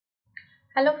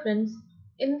Hello friends,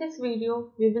 in this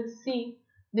video we will see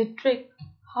the trick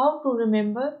how to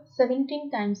remember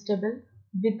 17 times table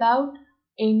without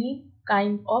any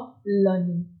kind of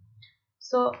learning.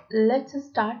 So let's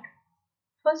start.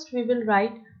 First we will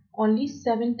write only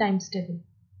 7 times table.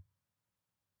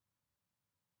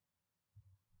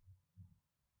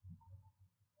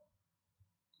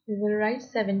 We will write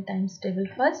 7 times table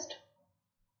first.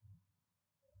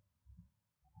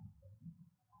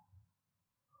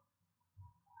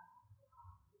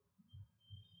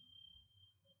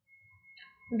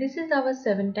 This is our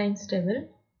 7 times table.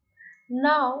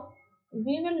 Now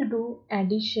we will do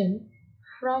addition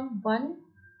from 1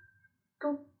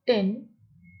 to 10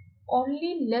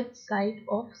 only left side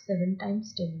of 7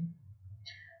 times table.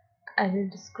 I will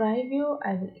describe you,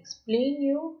 I will explain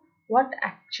you what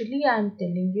actually I am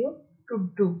telling you to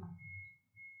do.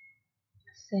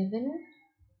 7,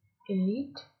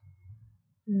 8,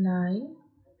 9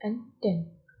 and 10.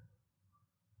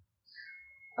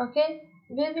 Okay,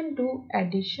 we will do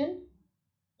addition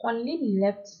only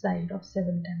left side of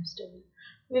 7 times table.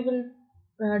 We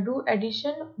will do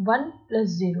addition 1 plus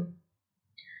 0.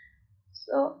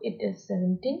 So it is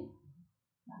 17.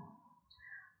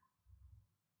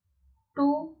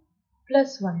 2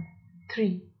 plus 1,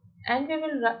 3. And we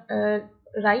will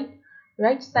write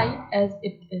right side as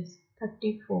it is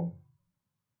 34.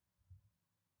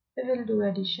 We will do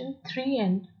addition 3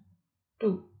 and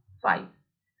 2, 5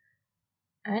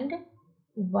 and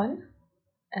 1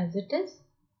 as it is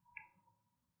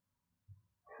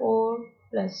 4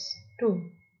 plus 2,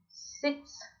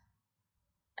 6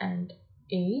 and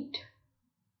 8,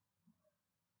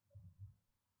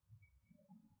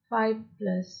 5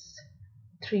 plus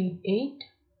 3, 8,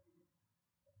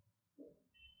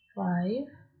 5.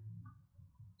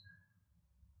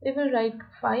 We will write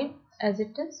 5 as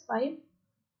it is 5,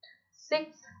 6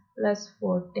 plus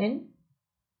 4, 10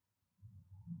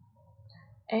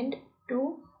 and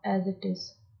 2 as it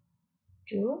is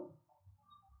 2,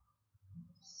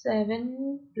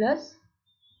 7 plus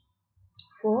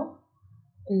 4,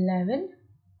 11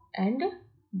 and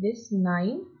this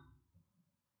 9,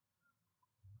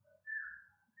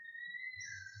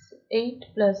 8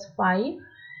 plus 5,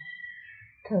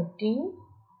 13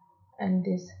 and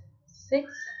this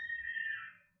 6,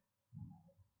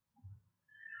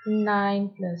 9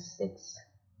 plus 6,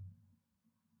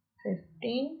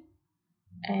 15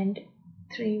 and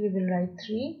 3 we will write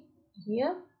 3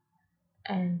 here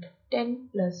and 10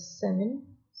 plus 7,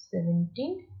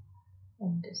 17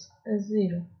 and this is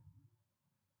 0.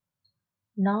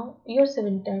 Now your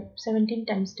 17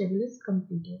 times table is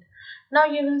completed. Now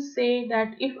you will say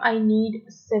that if I need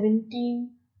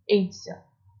 17 eighths,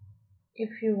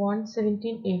 if you want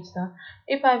 17 eighths,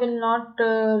 if I will not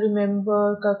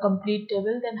remember the complete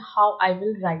table, then how I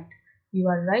will write? You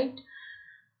are right.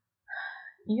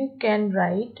 You can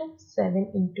write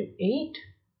 7 into 8.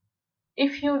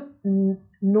 If you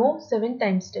know 7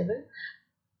 times table,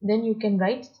 then you can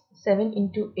write 7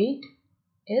 into 8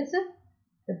 is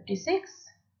 56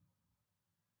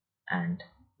 and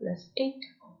plus 8.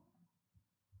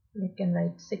 You can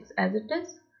write 6 as it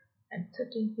is and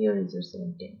 13. Here is your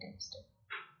 17 times table.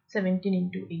 17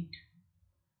 into 8.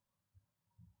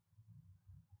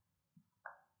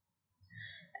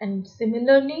 And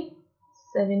similarly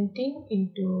 17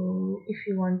 into, if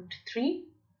you want 3,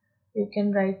 you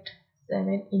can write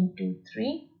 7 into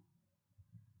 3,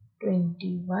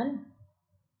 21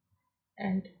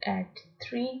 and add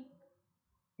 3,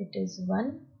 it is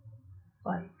 1,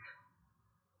 5.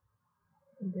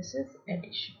 This is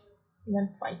addition 1,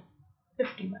 5,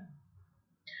 51.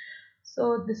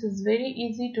 So this is very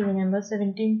easy to remember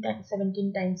 17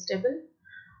 times table.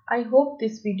 I hope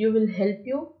this video will help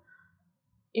you.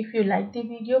 If you like the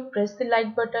video, press the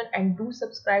like button and do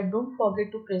subscribe. Don't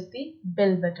forget to press the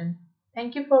bell button.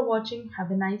 Thank you for watching.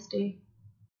 Have a nice day.